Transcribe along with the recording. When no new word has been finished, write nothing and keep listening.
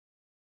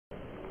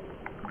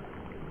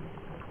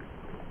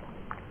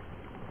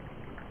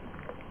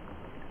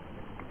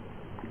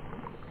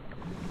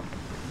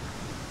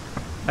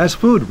As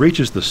food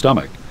reaches the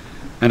stomach,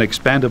 an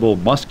expandable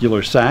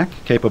muscular sac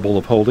capable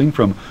of holding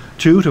from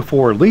 2 to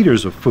 4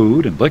 liters of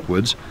food and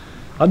liquids,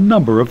 a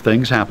number of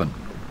things happen.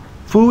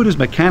 Food is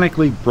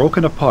mechanically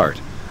broken apart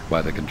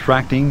by the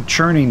contracting,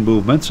 churning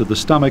movements of the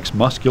stomach's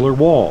muscular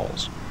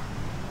walls.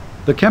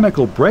 The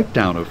chemical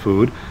breakdown of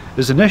food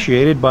is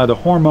initiated by the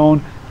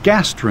hormone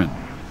gastrin,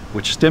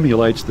 which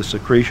stimulates the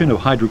secretion of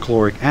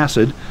hydrochloric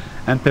acid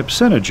and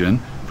pepsinogen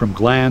from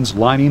glands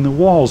lining the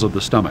walls of the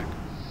stomach.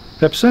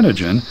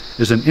 Pepsinogen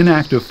is an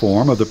inactive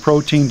form of the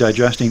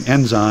protein-digesting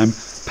enzyme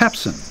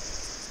pepsin.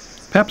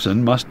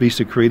 Pepsin must be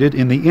secreted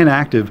in the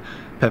inactive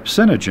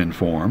pepsinogen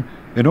form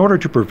in order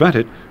to prevent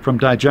it from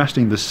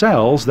digesting the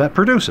cells that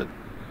produce it.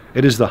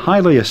 It is the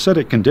highly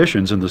acidic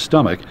conditions in the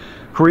stomach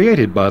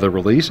created by the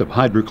release of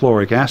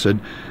hydrochloric acid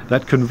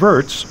that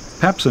converts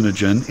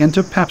pepsinogen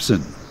into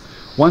pepsin.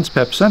 Once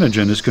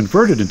pepsinogen is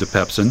converted into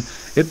pepsin,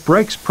 it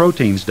breaks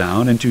proteins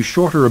down into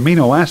shorter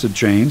amino acid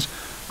chains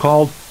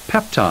called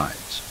peptides.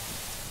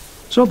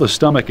 So the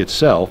stomach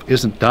itself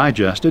isn't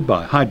digested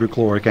by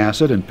hydrochloric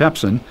acid and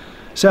pepsin.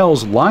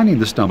 Cells lining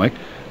the stomach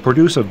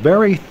produce a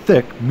very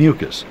thick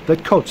mucus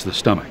that coats the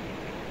stomach.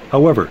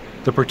 However,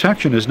 the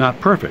protection is not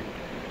perfect,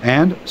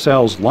 and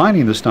cells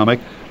lining the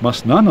stomach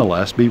must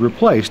nonetheless be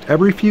replaced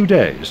every few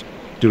days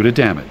due to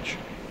damage.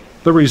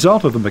 The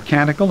result of the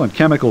mechanical and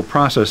chemical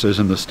processes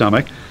in the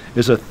stomach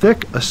is a thick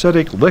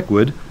acidic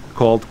liquid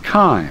called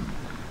chyme,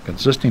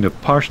 consisting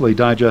of partially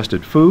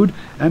digested food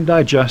and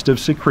digestive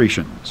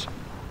secretions.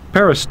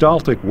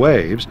 Peristaltic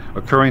waves,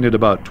 occurring at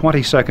about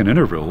 20-second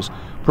intervals,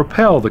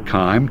 propel the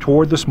chyme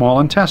toward the small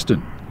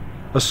intestine.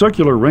 A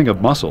circular ring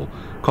of muscle,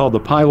 called the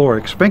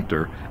pyloric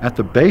sphincter, at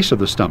the base of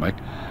the stomach,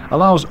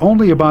 allows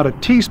only about a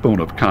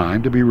teaspoon of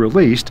chyme to be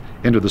released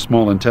into the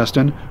small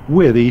intestine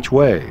with each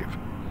wave.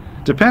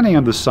 Depending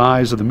on the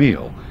size of the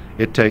meal,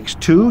 it takes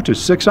 2 to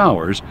 6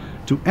 hours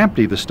to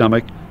empty the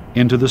stomach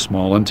into the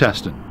small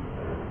intestine.